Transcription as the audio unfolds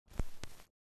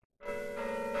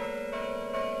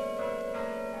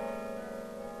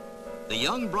The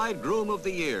young bridegroom of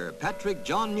the year, Patrick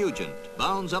John Nugent,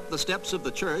 bounds up the steps of the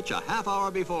church a half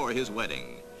hour before his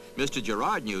wedding. Mr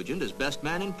Gerard Nugent is best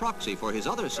man in proxy for his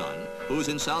other son, who's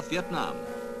in South Vietnam.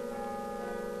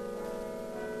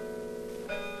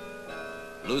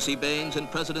 Luci Baines and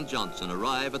President Johnson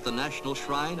arrive at the National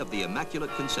Shrine of the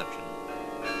Immaculate Conception.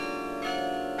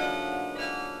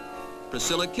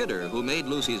 Priscilla Kidder, who made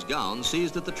Lucy's gown,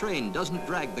 sees that the train doesn't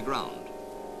drag the ground.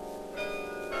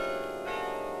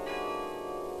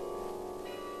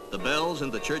 The bells in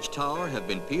the church tower have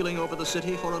been pealing over the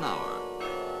city for an hour.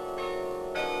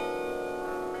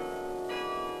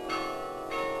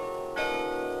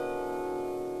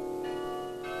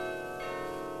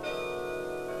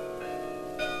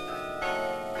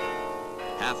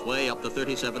 Halfway up the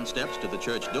 37 steps to the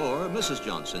church door, Mrs.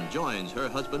 Johnson joins her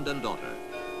husband and daughter.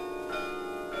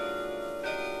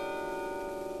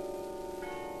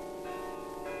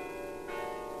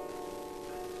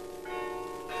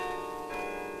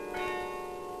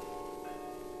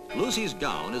 Lucy's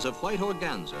gown is of white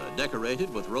organza,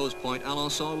 decorated with rose point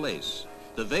Alençon lace.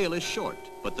 The veil is short,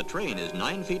 but the train is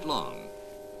 9 feet long.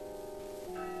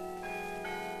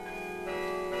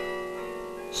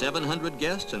 700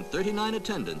 guests and 39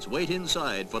 attendants wait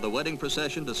inside for the wedding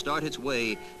procession to start its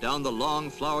way down the long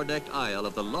flower-decked aisle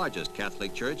of the largest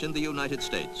Catholic church in the United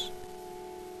States.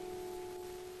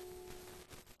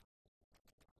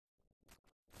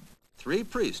 Three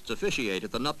priests officiate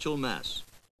at the nuptial mass.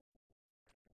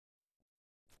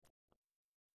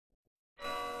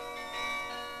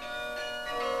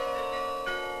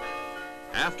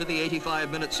 After the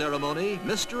 85-minute ceremony,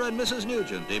 Mr. and Mrs.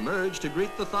 Nugent emerge to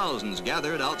greet the thousands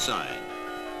gathered outside.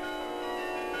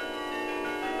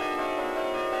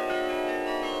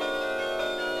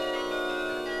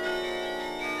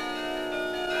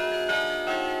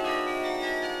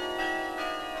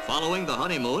 Following the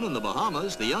honeymoon in the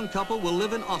Bahamas, the young couple will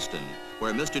live in Austin,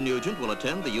 where Mr. Nugent will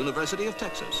attend the University of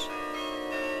Texas.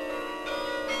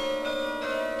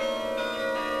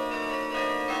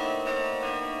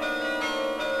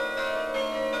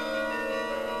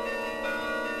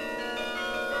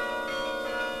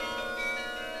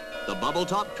 The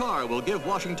bubble-top car will give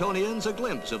Washingtonians a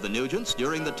glimpse of the Nugents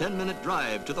during the 10-minute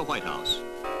drive to the White House.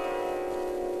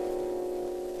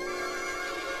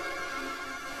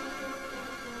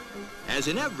 As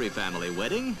in every family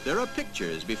wedding, there are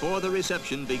pictures before the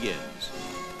reception begins.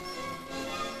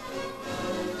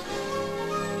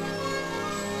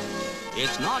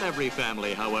 It's not every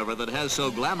family, however, that has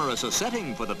so glamorous a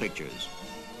setting for the pictures.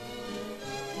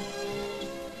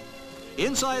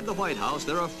 Inside the White House,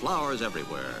 there are flowers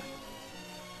everywhere.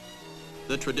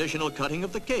 The traditional cutting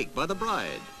of the cake by the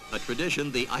bride, a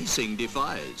tradition the icing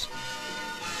defies.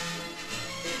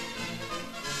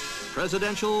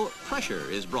 Presidential pressure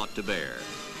is brought to bear.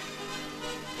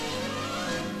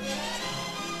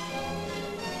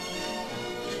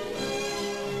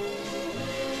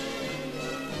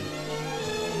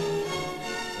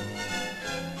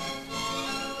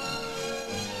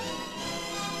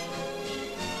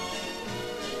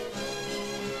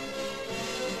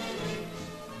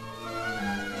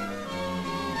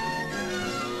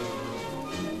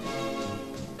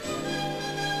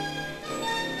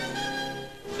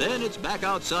 Then it's back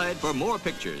outside for more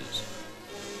pictures.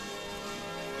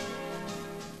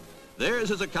 Theirs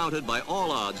is accounted by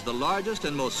all odds the largest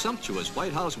and most sumptuous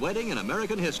White House wedding in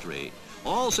American history,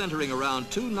 all centering around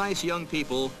two nice young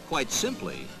people, quite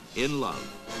simply, in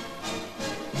love.